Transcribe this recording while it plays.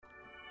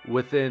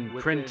Within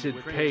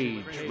printed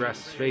page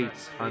rests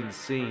fates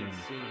unseen,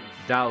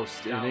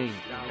 doused in ink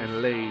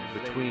and laid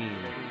between.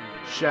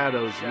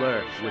 Shadows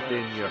lurk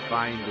within your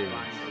findings,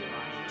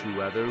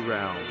 to other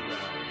realms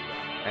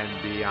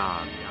and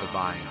beyond the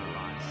bindings.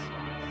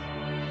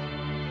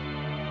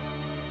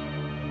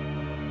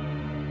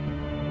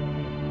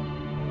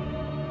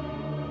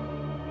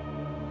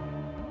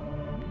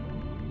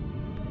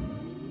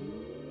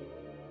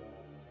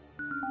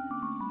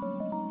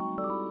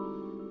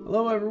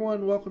 Hello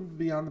everyone, welcome to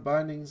Beyond the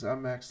Bindings.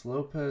 I'm Max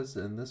Lopez,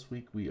 and this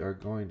week we are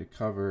going to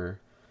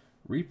cover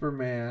Reaper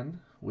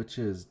Man, which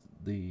is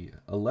the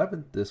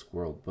 11th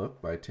Discworld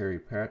book by Terry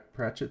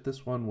Pratchett.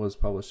 This one was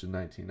published in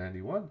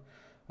 1991,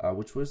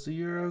 which was the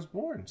year I was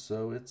born,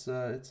 so it's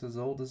as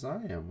old as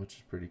I am, which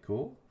is pretty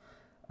cool.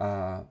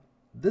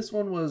 This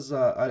one was,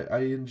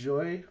 I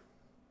enjoy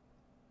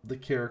the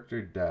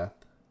character Death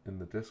in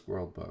the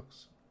Discworld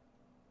books,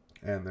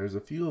 and there's a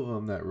few of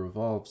them that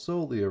revolve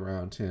solely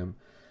around him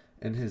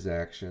and his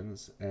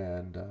actions,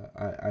 and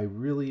I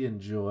really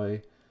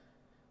enjoy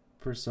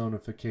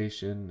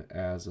personification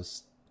as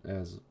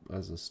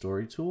a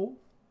story tool,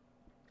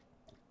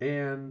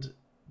 and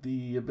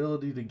the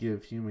ability to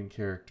give human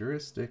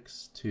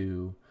characteristics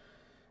to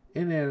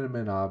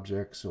inanimate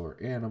objects or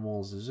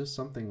animals is just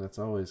something that's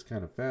always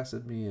kind of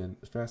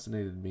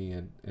fascinated me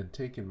and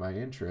taken my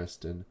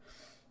interest. And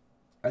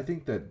I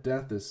think that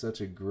death is such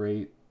a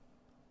great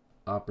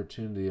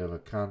opportunity of a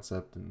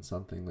concept and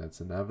something that's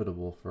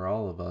inevitable for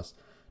all of us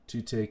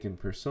to take and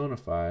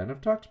personify. And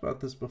I've talked about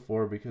this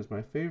before because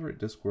my favorite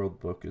Discworld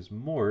book is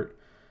Mort,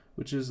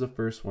 which is the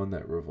first one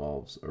that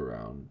revolves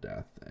around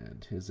death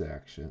and his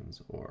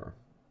actions, or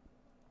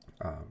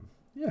I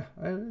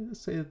would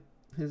say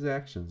his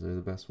actions are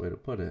the best way to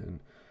put it.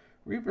 And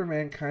Reaper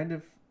Man kind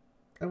of,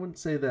 I wouldn't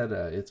say that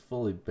it's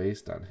fully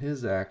based on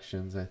his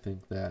actions. I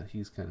think that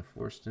he's kind of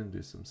forced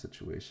into some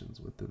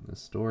situations within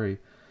this story.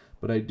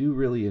 But I do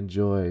really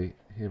enjoy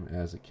him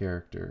as a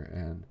character,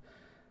 and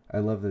I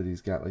love that he's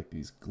got like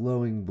these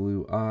glowing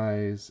blue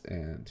eyes,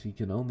 and he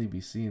can only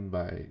be seen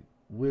by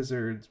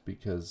wizards he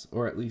can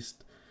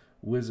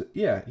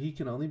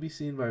only be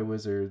seen by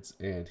wizards,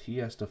 and he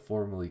has to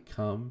formally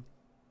come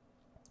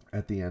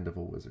at the end of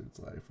a wizard's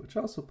life, which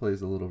also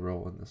plays a little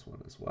role in this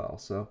one as well.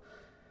 So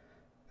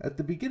at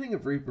the beginning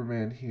of Reaper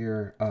Man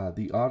here,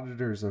 the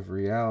auditors of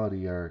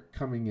reality are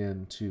coming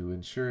in to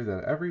ensure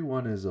that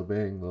everyone is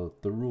obeying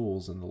the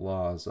rules and the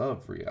laws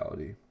of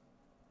reality.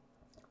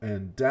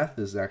 And Death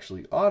is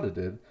actually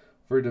audited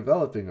for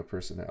developing a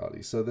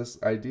personality. So this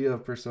idea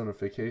of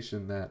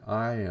personification that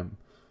I am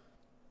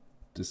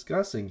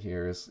discussing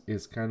here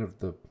is kind of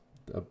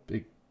a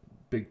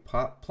big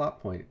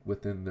plot point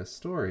within this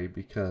story,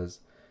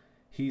 because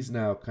he's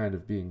now kind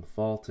of being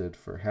faulted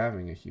for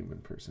having a human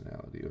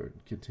personality or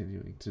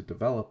continuing to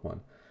develop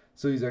one.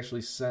 So he's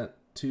actually sent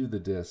to the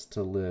disc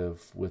to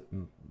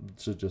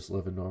just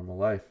live a normal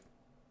life.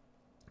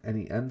 And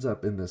he ends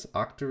up in this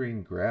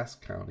Octarine grass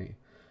county,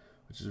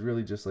 which is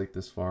really just like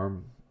this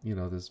farm,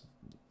 this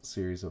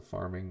series of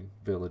farming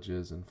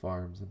villages and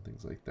farms and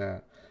things like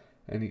that.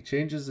 And he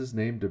changes his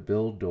name to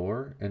Bill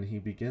Dorr, and he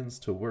begins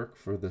to work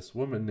for this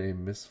woman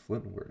named Miss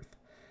Flintworth.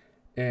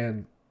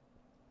 And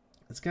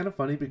it's kind of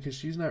funny because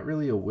she's not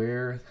really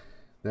aware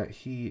that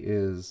he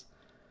is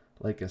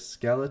like a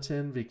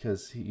skeleton,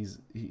 because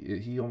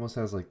he almost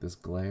has like this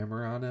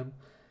glamour on him.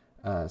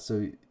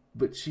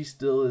 But she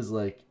still is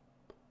like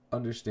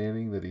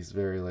understanding that he's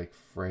very like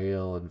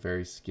frail and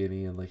very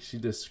skinny, and like she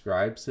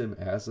describes him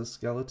as a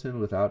skeleton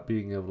without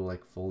being able to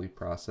like fully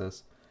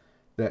process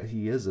that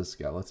he is a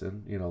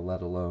skeleton,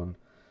 let alone,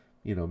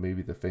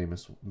 maybe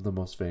the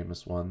most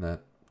famous one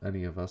that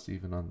any of us,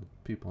 even on the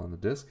people on the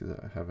disc,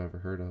 have ever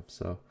heard of.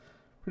 So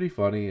pretty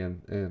funny,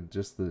 and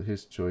just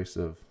his choice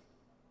of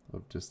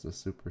just a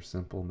super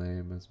simple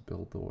name as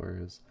Bill Dorr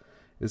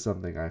is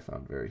something I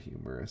found very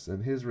humorous.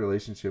 And his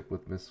relationship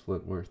with Miss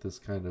Flintworth is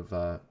kind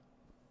of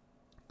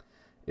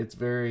it's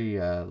very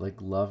like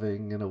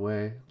loving in a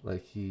way.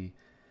 Like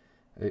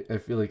I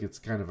feel like it's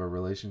kind of a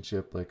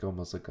relationship, like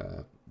almost like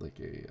a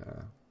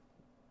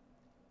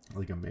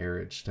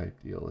marriage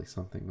type deal, like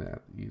something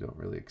that you don't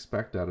really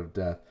expect out of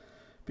Death,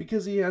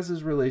 because he has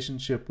his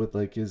relationship with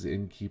like his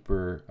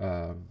innkeeper,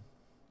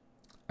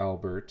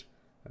 Albert,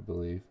 I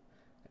believe,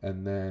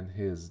 and then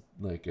his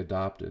like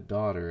adopted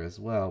daughter as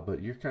well.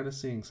 But you're kind of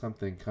seeing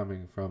something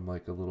coming from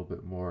like a little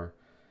bit more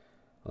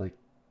like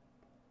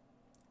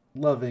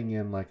loving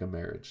in like a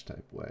marriage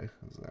type way,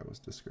 as I was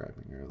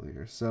describing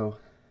earlier. So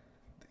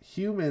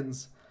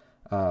humans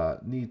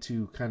need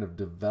to kind of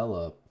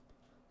develop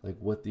like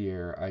what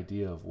their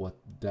idea of what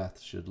death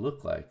should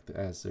look like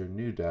as their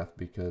new death,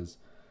 because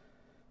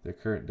their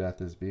current death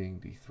is being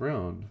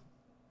dethroned.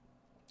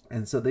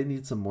 And so they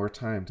need some more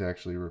time to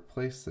actually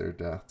replace their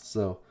death.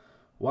 So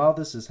while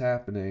this is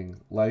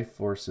happening, life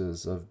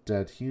forces of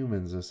dead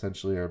humans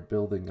essentially are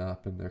building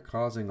up, and they're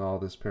causing all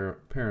this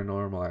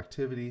paranormal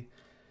activity,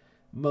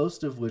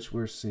 most of which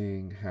we're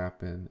seeing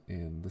happen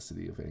in the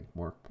city of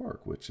Ankh-Morpork,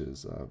 which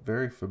is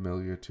very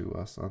familiar to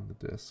us on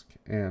the disc.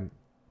 And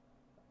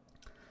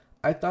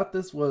I thought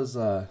this was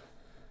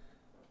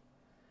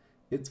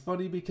it's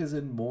funny because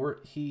in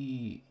Mort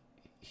he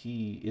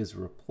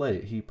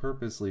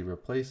purposely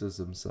replaces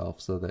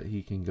himself so that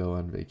he can go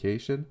on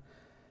vacation.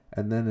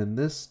 And then in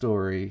this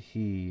story,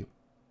 he,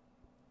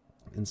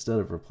 instead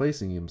of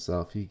replacing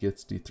himself, he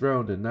gets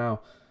dethroned, and now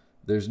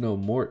there's no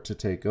Mort to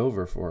take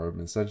over for him.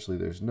 Essentially,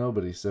 there's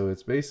nobody. So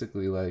it's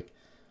basically like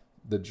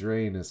the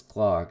drain is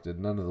clogged and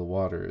none of the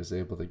water is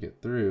able to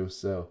get through.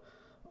 So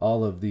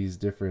all of these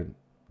different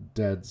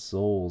dead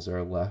souls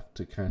are left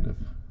to kind of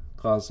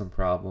cause some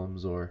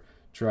problems or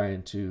try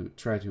to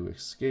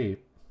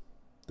escape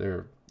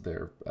their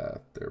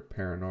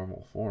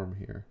paranormal form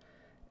here.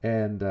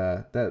 And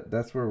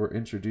that's where we're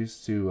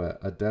introduced to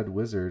a dead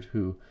wizard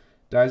who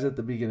dies at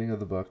the beginning of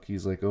the book.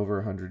 He's like over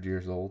 100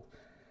 years old.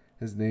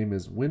 His name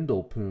is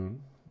Windlepoon,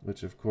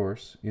 which of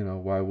course,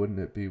 why wouldn't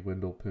it be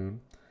Windlepoon?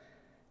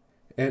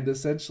 And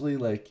essentially,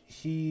 like,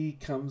 he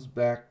comes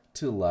back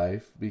to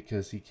life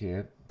because he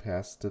can't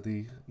pass to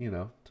the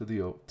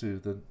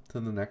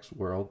next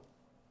world,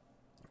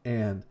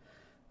 and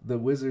the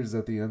wizards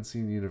at the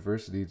Unseen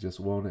University just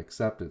won't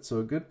accept it. So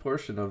a good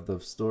portion of the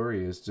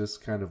story is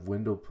just kind of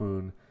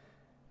Windlepoon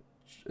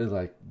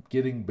like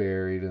getting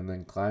buried and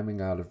then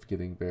climbing out of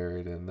getting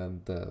buried, and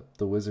then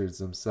the wizards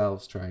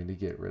themselves trying to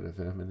get rid of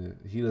him,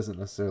 and he doesn't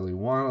necessarily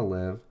want to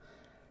live.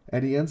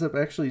 And he ends up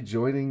actually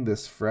joining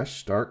this Fresh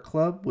Start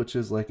Club, which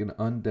is like an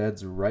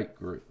undead's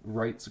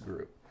rights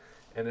group.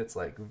 And it's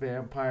like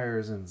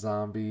vampires and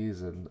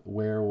zombies and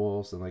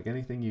werewolves and like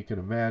anything you can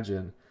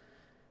imagine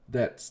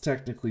that's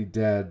technically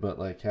dead but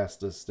like has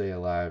to stay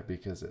alive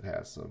because it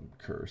has some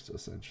curse,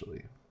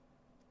 essentially.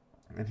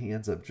 And he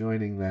ends up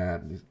joining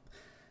that. And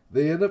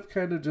they end up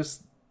kind of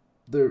just...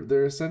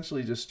 They're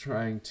essentially just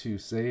trying to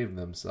save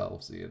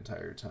themselves the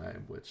entire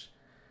time, which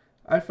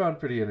I found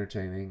pretty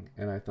entertaining,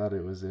 and I thought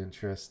it was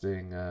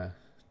interesting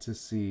to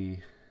see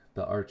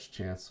the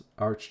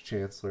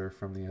Arch-Chancellor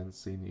from the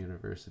Unseen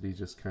University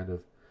just kind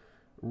of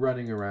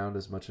running around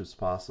as much as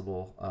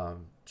possible,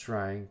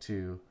 trying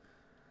to...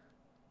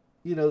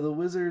 the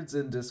wizards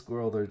in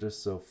Discworld are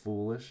just so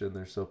foolish, and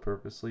they're so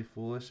purposely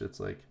foolish. It's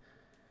like...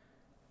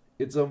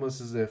 It's almost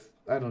as if...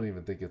 I don't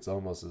even think it's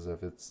almost as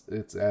if.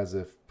 It's as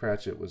if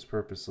Pratchett was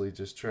purposely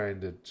just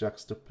trying to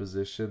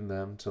juxtaposition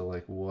them to,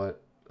 like,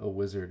 what a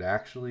wizard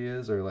actually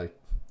is, or like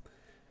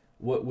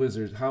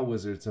how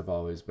wizards have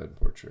always been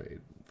portrayed.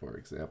 For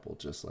example,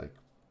 just like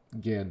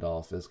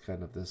Gandalf is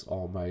kind of this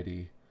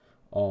almighty,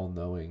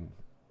 all-knowing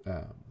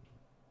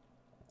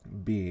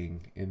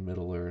being in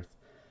Middle Earth.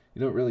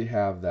 You don't really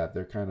have that.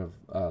 They're kind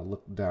of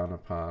looked down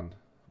upon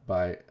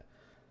by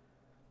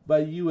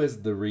you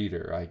as the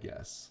reader, I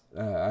guess.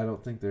 I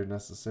don't think they're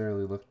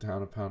necessarily looked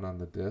down upon on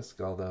the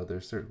disc, although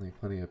there's certainly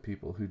plenty of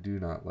people who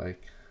do not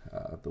like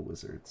the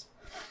wizards.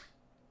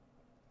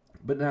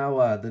 But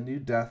now the new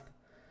death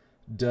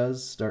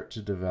does start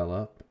to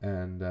develop,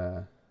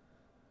 and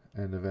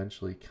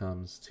eventually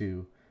comes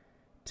to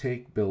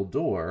take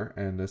Bildor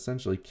and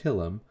essentially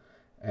kill him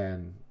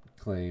and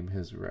claim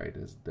his right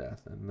as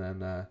death. And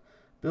then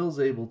Bill's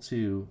able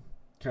to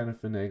kind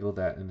of finagle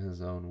that in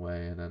his own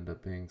way and end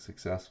up being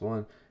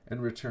successful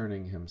and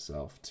returning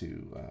himself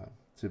to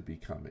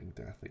becoming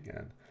death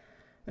again.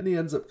 And he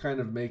ends up kind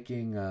of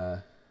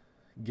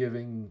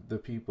giving the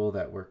people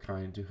that were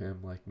kind to him,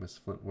 like Miss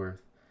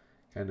Flintworth,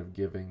 kind of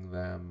giving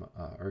them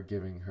or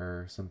giving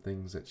her some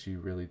things that she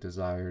really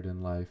desired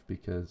in life,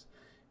 because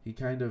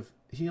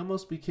he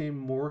almost became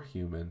more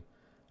human,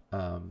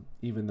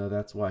 even though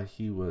that's why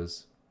he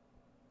was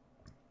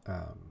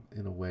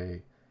in a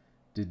way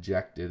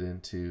dejected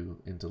into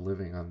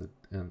living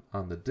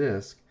on the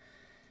disc.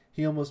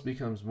 He almost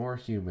becomes more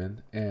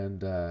human,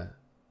 and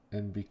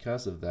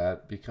because of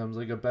that becomes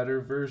like a better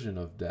version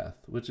of death,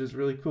 which is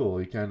really cool.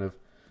 He kind of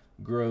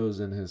grows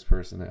in his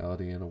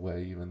personality in a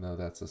way, even though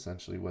that's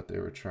essentially what they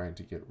were trying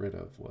to get rid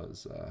of,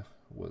 was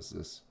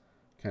this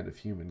kind of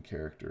human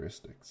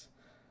characteristics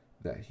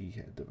that he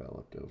had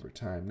developed over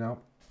time. Now,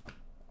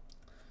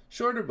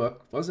 shorter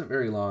book, wasn't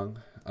very long.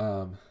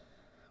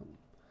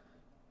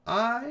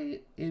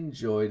 I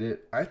enjoyed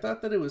it. I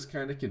thought that it was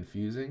kind of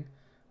confusing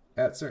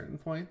at certain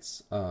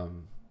points,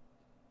 and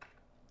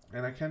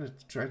I kind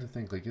of tried to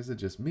think, like, is it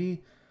just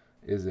me?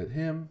 Is it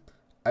him?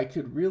 I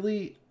could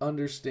really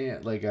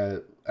understand, like,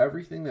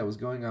 everything that was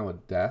going on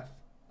with death,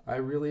 I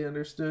really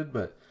understood,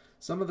 but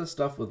some of the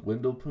stuff with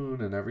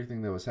Windlepoon and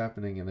everything that was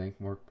happening in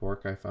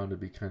Ankh-Morpork I found to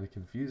be kind of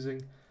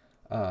confusing.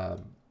 I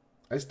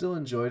still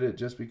enjoyed it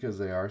just because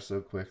they are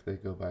so quick. They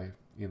go by,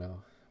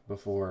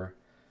 before...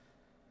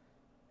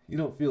 You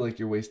don't feel like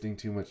you're wasting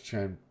too much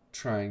time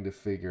trying to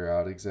figure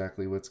out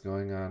exactly what's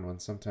going on, when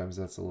sometimes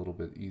that's a little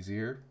bit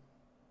easier.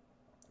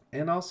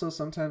 And also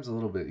sometimes a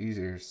little bit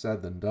easier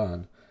said than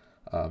done.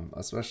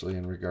 Especially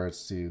in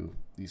regards to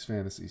these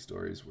fantasy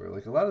stories where,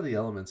 like, a lot of the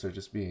elements are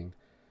just being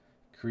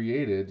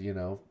created,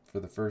 for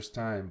the first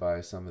time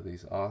by some of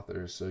these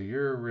authors. So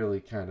you're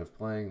really kind of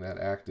playing that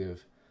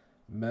active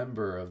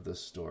member of the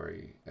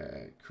story,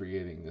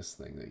 creating this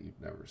thing that you've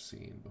never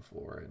seen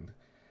before.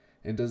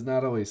 and does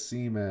not always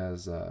seem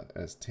as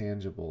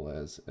tangible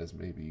as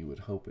maybe you would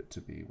hope it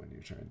to be when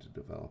you're trying to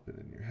develop it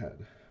in your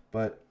head.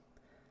 But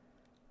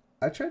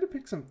I tried to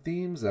pick some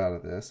themes out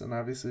of this, and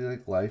obviously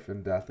like life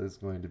and death is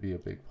going to be a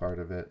big part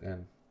of it.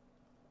 And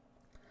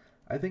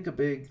I think a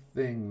big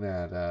thing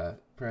that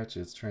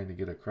Pratchett's trying to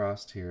get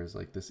across here is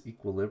like this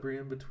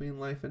equilibrium between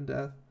life and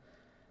death,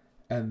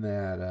 and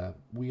that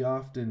we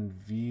often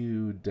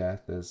view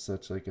death as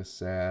such like a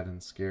sad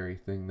and scary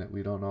thing that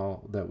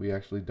we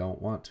actually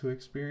don't want to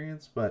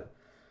experience. But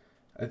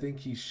I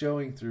think he's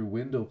showing through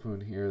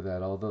Windlepoon here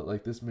that although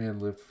like this man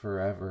lived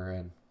forever,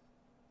 and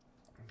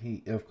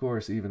he, of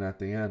course, even at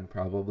the end,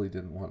 probably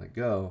didn't want to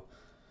go.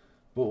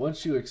 But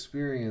once you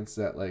experience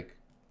that, like,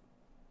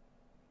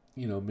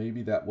 you know,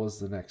 maybe that was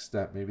the next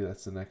step. Maybe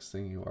that's the next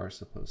thing you are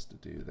supposed to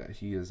do. That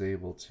he is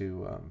able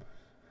to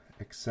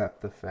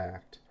accept the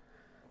fact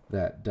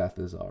that death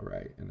is all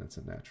right, and it's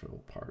a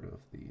natural part of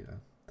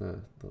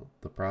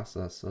the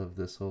process of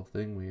this whole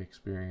thing we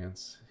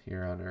experience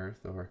here on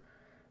Earth or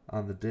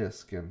on the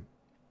disc. And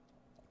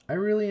I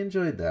really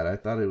enjoyed that. I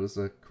thought it was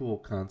a cool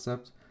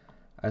concept.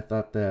 I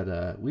thought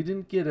that we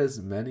didn't get as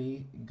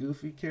many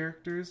goofy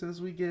characters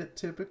as we get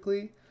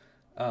typically.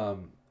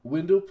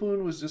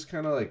 Windlepoon was just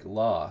kind of like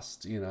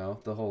lost, you know,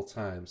 the whole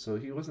time. So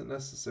he wasn't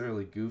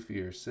necessarily goofy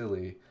or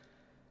silly.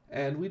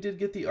 And we did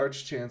get the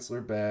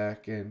Arch-Chancellor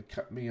back, and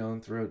Cut Me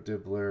Own Throat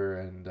Dibbler,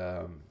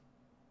 and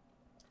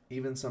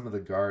even some of the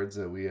guards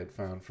that we had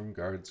found from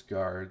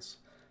Guards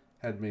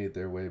had made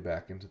their way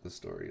back into the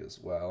story as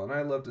well. And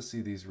I love to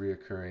see these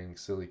reoccurring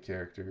silly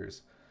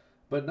characters.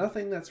 But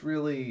nothing that's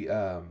really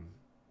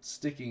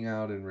sticking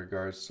out in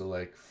regards to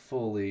like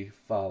fully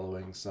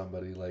following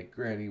somebody like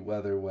Granny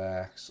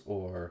Weatherwax,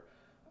 or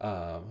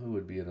who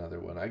would be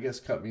another one? I guess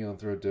Cut Me Own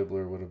Throat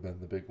Dibbler would have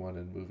been the big one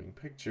in moving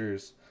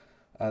pictures.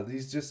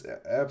 These just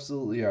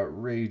absolutely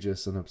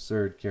outrageous and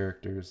absurd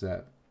characters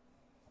that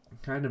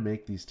kind of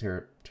make these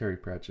Terry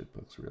Pratchett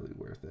books really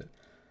worth it.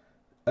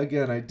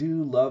 Again, I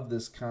do love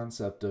this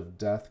concept of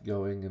death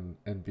going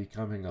and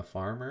becoming a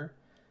farmer,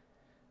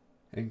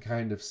 and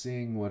kind of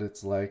seeing what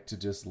it's like to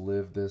just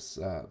live this,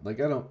 like,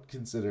 I don't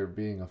consider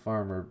being a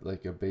farmer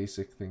like a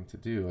basic thing to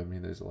do. I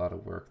mean, there's a lot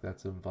of work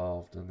that's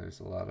involved, and there's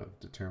a lot of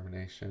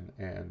determination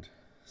and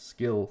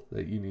skill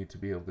that you need to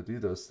be able to do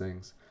those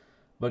things.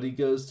 But he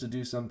goes to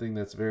do something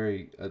that's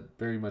very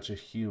much a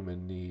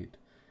human need.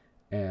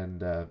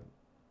 And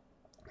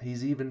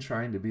he's even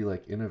trying to be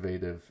like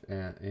innovative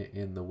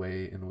in the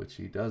way in which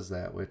he does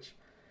that, which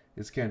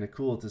is kind of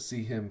cool to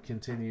see him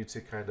continue to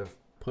kind of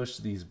push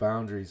these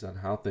boundaries on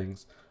how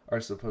things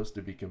are supposed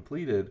to be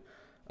completed,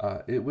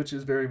 which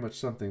is very much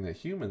something that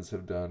humans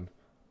have done.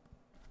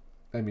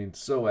 I mean,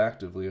 so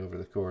actively over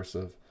the course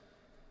of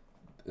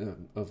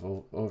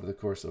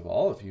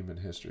all of human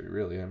history,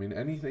 really. I mean,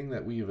 anything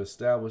that we've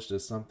established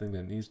as something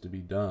that needs to be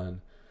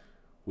done,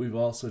 we've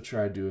also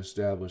tried to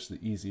establish the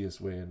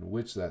easiest way in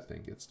which that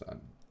thing gets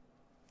done.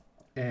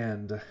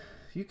 And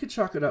you could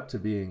chalk it up to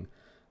being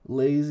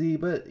lazy,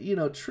 but, you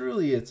know,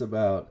 truly it's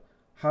about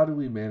how do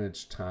we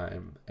manage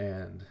time.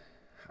 And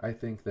I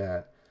think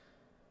that,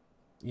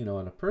 you know,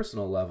 on a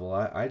personal level,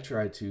 I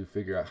try to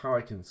figure out how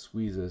I can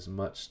squeeze as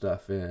much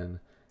stuff in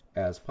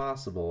as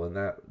possible, and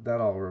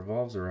that all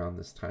revolves around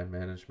this time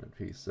management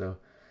piece. So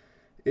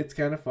it's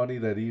kind of funny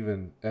that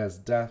even as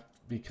death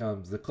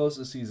becomes the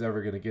closest he's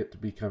ever going to get to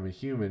become a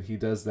human, he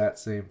does that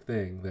same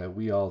thing that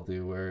we all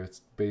do, where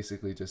it's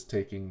basically just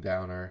taking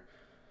down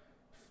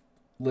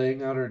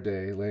laying out our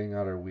day, laying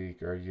out our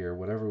week, our year,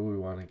 whatever we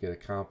want to get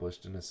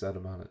accomplished in a set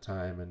amount of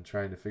time, and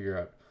trying to figure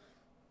out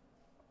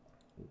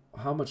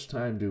how much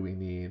time do we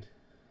need,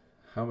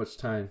 how much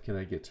time can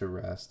I get to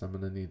rest. I'm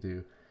going to need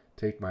to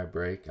take my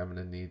break. I'm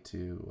going to need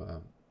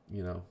to,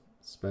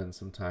 spend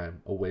some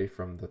time away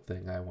from the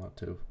thing I want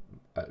to.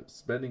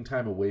 Spending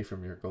time away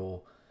from your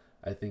goal,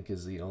 I think,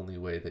 is the only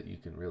way that you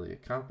can really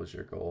accomplish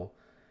your goal.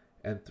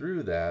 And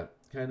through that,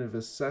 kind of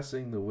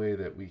assessing the way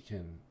that we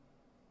can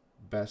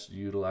best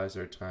utilize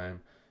our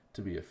time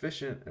to be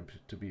efficient and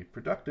to be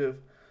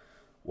productive,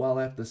 while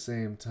at the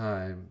same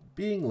time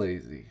being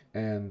lazy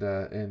and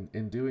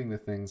doing the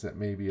things that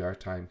maybe are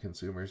time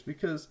consumers,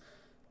 because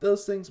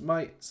those things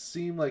might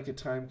seem like a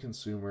time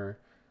consumer,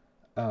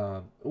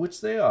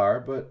 which they are,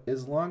 but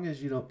as long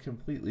as you don't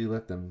completely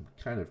let them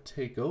kind of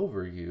take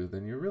over you,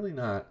 then you're really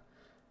not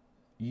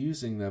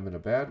using them in a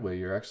bad way.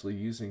 You're actually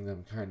using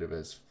them kind of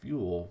as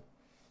fuel,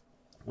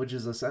 which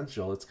is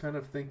essential. It's kind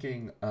of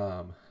thinking,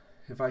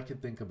 if I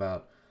could think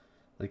about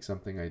like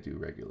something I do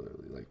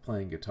regularly, like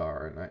playing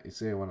guitar, and I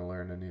say I want to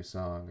learn a new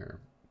song,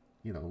 or,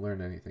 you know,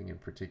 learn anything in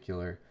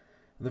particular.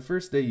 And the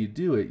first day you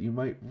do it, you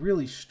might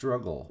really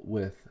struggle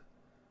with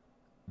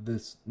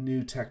this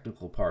new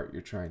technical part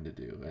you're trying to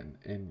do.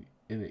 And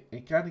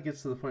it kind of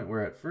gets to the point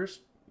where at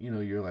first, you know,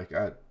 you're like,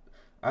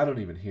 I don't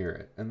even hear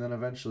it. And then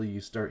eventually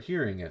you start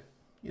hearing it,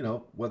 you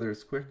know, whether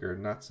it's quick or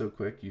not so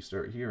quick, you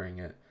start hearing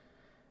it.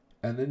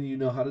 And then you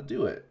know how to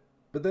do it.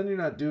 But then you're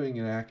not doing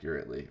it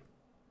accurately.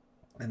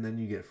 And then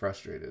you get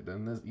frustrated.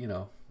 And, this, you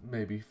know,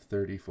 maybe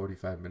 30,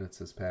 45 minutes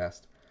has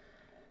passed.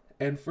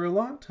 And for a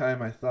long time,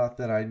 I thought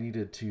that I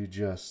needed to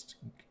just,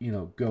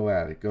 go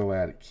at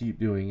it, keep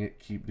doing it,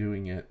 keep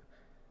doing it.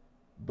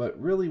 But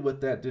really,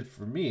 what that did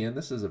for me, and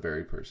this is a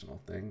very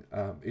personal thing,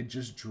 it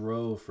just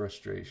drove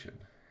frustration.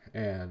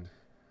 And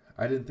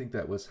I didn't think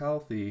that was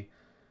healthy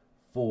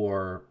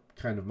for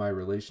kind of my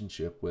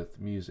relationship with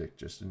music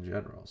just in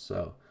general.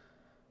 So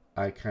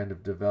I kind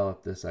of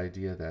developed this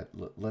idea that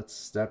let's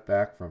step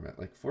back from it.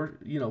 Like,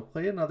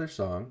 play another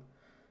song,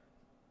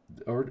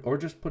 or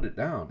just put it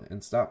down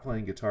and stop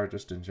playing guitar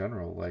just in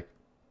general. Like,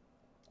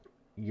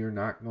 you're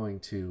not going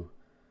to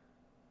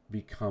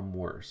become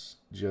worse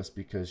just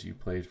because you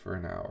played for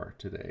an hour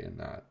today and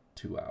not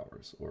 2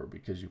 hours, or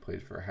because you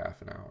played for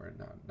half an hour and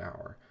not an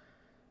hour.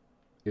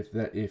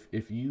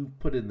 If you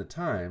put in the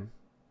time,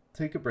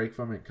 take a break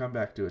from it, come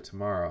back to it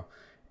tomorrow.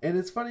 And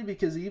it's funny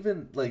because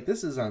even like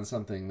this is on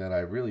something that I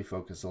really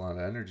focus a lot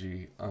of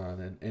energy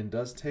on, and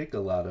does take a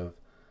lot of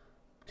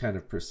kind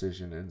of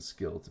precision and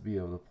skill to be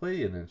able to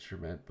play an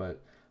instrument.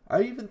 But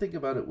I even think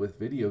about it with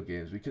video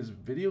games, because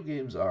video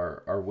games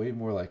are way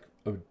more like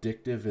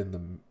addictive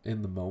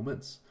in the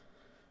moments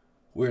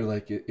where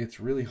like it's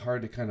really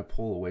hard to kind of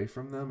pull away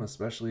from them,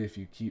 especially if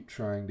you keep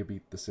trying to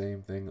beat the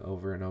same thing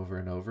over and over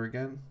and over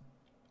again.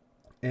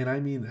 And I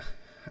mean,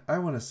 I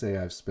want to say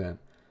I've spent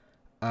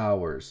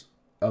hours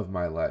of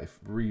my life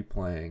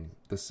replaying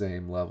the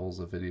same levels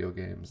of video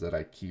games that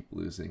I keep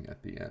losing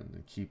at the end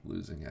and keep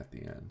losing at the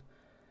end.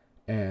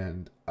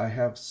 And I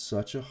have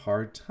such a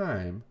hard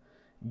time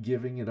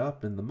giving it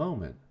up in the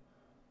moment.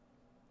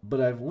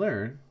 But I've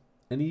learned,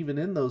 and even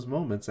in those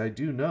moments, I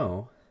do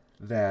know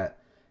that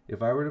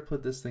if I were to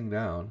put this thing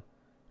down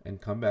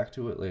and come back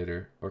to it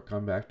later or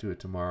come back to it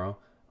tomorrow,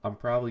 I'm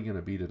probably going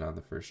to beat it on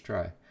the first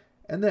try.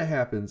 And that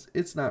happens.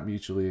 It's not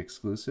mutually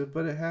exclusive,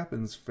 but it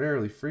happens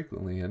fairly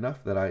frequently,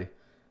 enough that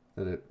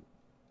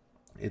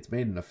it's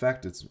made an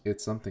effect.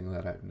 It's something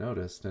that I've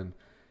noticed, and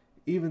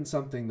even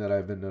something that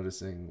I've been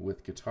noticing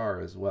with guitar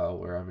as well,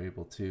 where I'm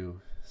able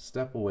to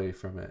step away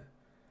from it,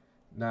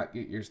 not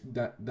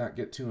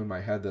get too in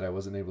my head that I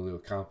wasn't able to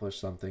accomplish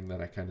something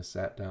that I kind of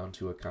sat down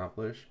to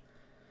accomplish,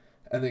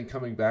 and then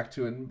coming back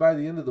to it. And by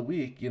the end of the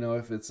week,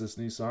 if it's this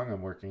new song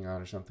I'm working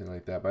on or something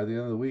like that, by the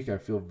end of the week, I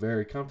feel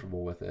very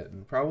comfortable with it,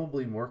 and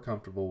probably more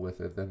comfortable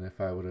with it than if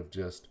I would have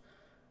just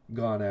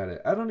gone at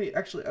it.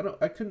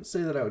 I couldn't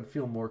say that I would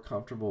feel more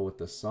comfortable with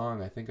the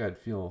song. I think I'd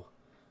feel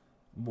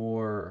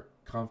more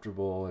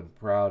comfortable and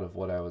proud of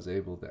what I was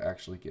able to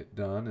actually get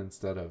done,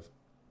 instead of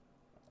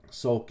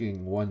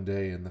sulking one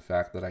day in the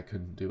fact that I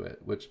couldn't do it,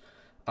 which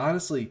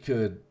honestly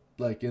could,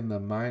 like, in the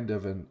mind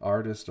of an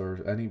artist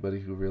or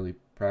anybody who really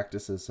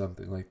practices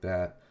something like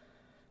that,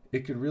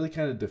 it could really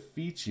kind of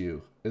defeat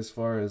you as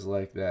far as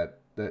like that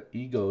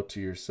ego to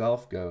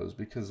yourself goes,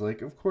 because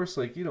like, of course,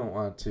 like, you don't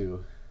want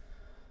to,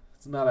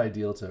 it's not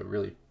ideal to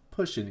really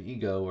push an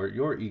ego or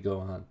your ego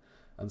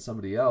on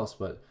somebody else,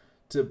 but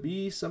to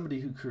be somebody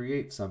who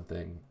creates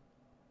something,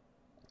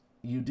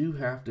 you do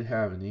have to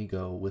have an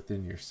ego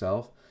within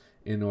yourself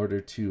in order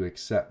to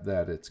accept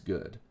that it's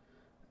good.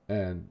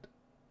 And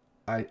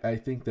I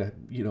think that,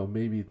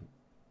 maybe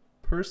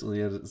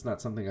personally, it's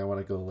not something I want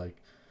to go like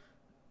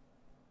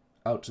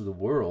out to the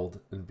world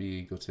and be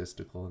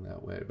egotistical in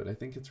that way, but I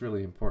think it's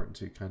really important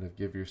to kind of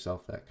give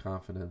yourself that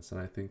confidence,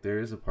 and I think there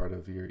is a part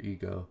of your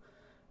ego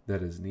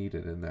that is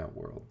needed in that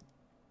world.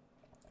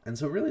 And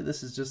so really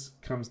this is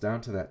just comes down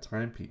to that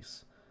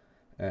timepiece,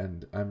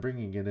 and I'm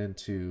bringing it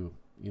into,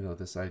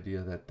 this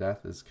idea that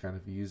Death is kind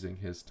of using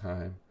his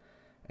time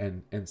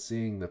and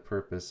seeing the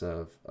purpose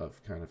of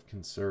kind of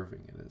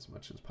conserving it as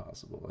much as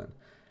possible. And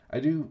I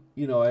do,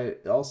 I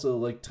also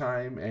like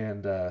time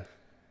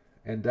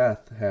and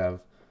death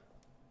have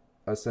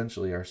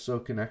essentially are so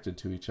connected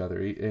to each other,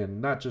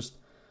 and not just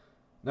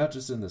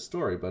in the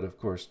story, but of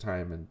course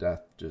time and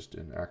death just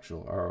in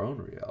actual our own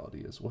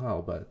reality as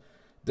well. But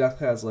death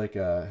has like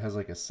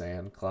a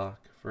sand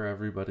clock for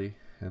everybody,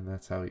 and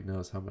that's how he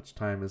knows how much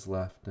time is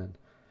left. And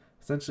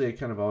essentially I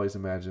kind of always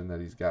imagine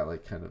that he's got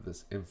like kind of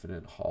this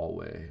infinite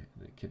hallway,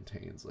 and it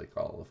contains like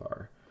all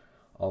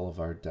of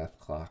our death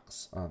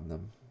clocks on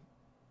them.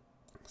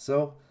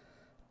 So,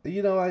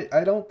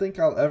 I don't think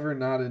I'll ever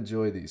not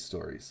enjoy these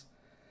stories.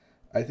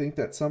 I think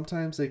that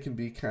sometimes they can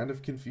be kind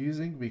of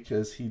confusing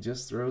because he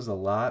just throws a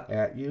lot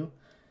at you,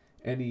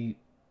 and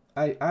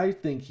I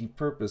think he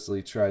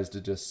purposely tries to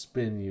just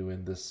spin you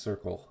in this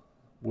circle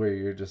where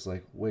you're just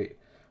like, wait,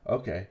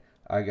 okay,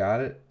 I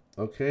got it.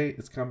 Okay,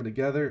 it's coming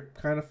together,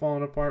 kind of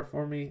falling apart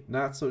for me.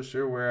 Not so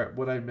sure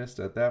what I missed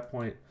at that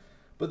point.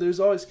 But there's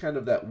always kind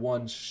of that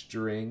one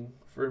string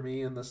for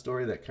me in the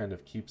story that kind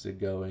of keeps it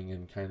going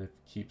and kind of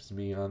keeps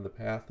me on the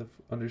path of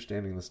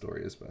understanding the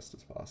story as best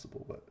as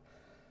possible. But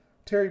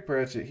Terry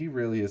Pratchett, he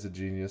really is a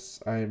genius.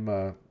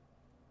 I'm,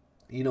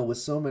 with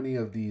so many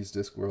of these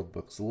Discworld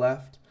books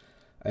left,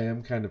 I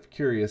am kind of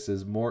curious,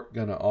 is Mort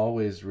gonna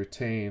always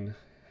retain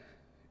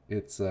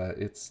its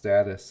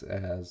status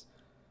as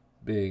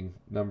being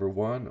number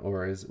one,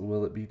 or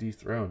will it be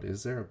dethroned?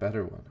 Is there a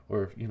better one,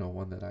 or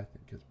one that I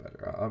think is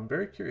better? I'm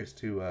very curious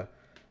to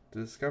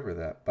discover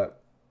that.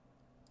 But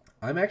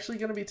I'm actually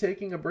going to be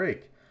taking a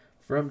break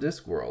from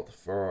Discworld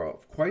for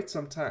quite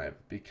some time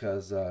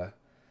because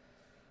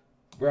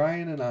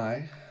Brian and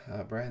I,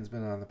 Brian's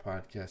been on the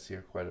podcast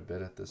here quite a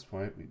bit at this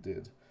point. We've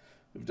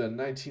done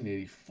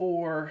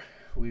 1984,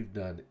 we've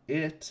done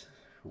It,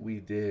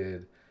 we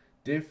did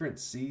different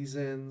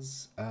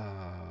seasons.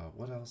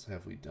 What else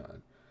have we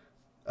done?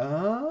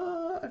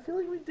 I feel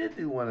like we did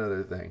do one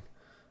other thing.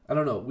 I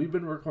don't know. We've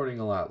been recording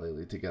a lot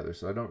lately together,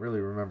 so I don't really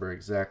remember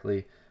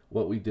exactly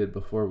what we did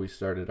before we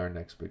started our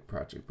next big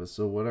project. But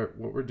so what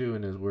we're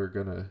doing is we're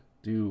gonna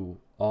do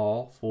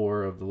all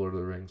 4 of the Lord of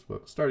the Rings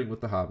books, starting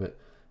with The Hobbit,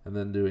 and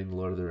then doing the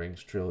Lord of the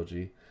Rings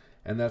trilogy.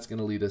 And that's going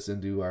to lead us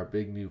into our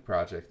big new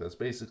project that's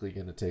basically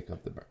going to take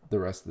up the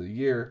rest of the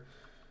year.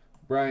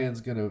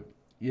 Brian's going to,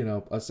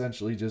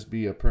 essentially just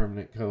be a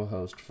permanent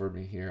co-host for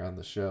me here on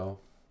the show.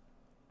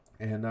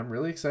 And I'm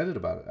really excited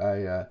about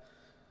it.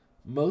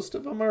 Most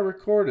of them are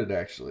recorded,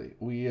 actually.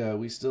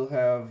 We still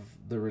have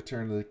The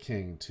Return of the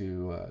King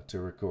to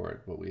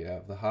record, but we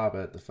have The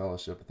Hobbit, The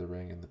Fellowship of the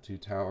Ring, and The Two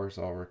Towers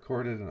all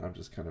recorded, and I'm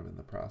just kind of in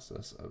the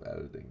process of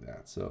editing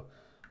that. So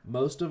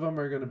most of them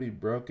are going to be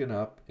broken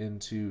up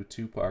into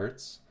 2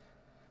 parts.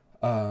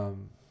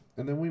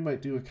 And then we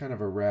might do a kind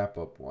of a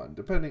wrap-up one,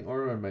 depending,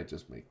 or I might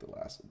just make the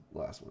last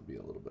one be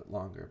a little bit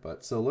longer.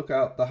 But so look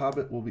out, The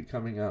Hobbit will be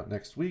coming out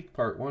next week,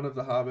 part 1 of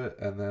The Hobbit,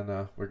 and then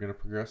we're going to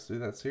progress through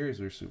that series.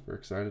 We're super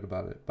excited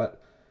about it.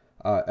 But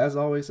as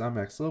always, I'm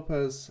Max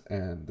Lopez,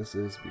 and this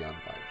is Beyond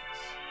the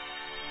Bindings.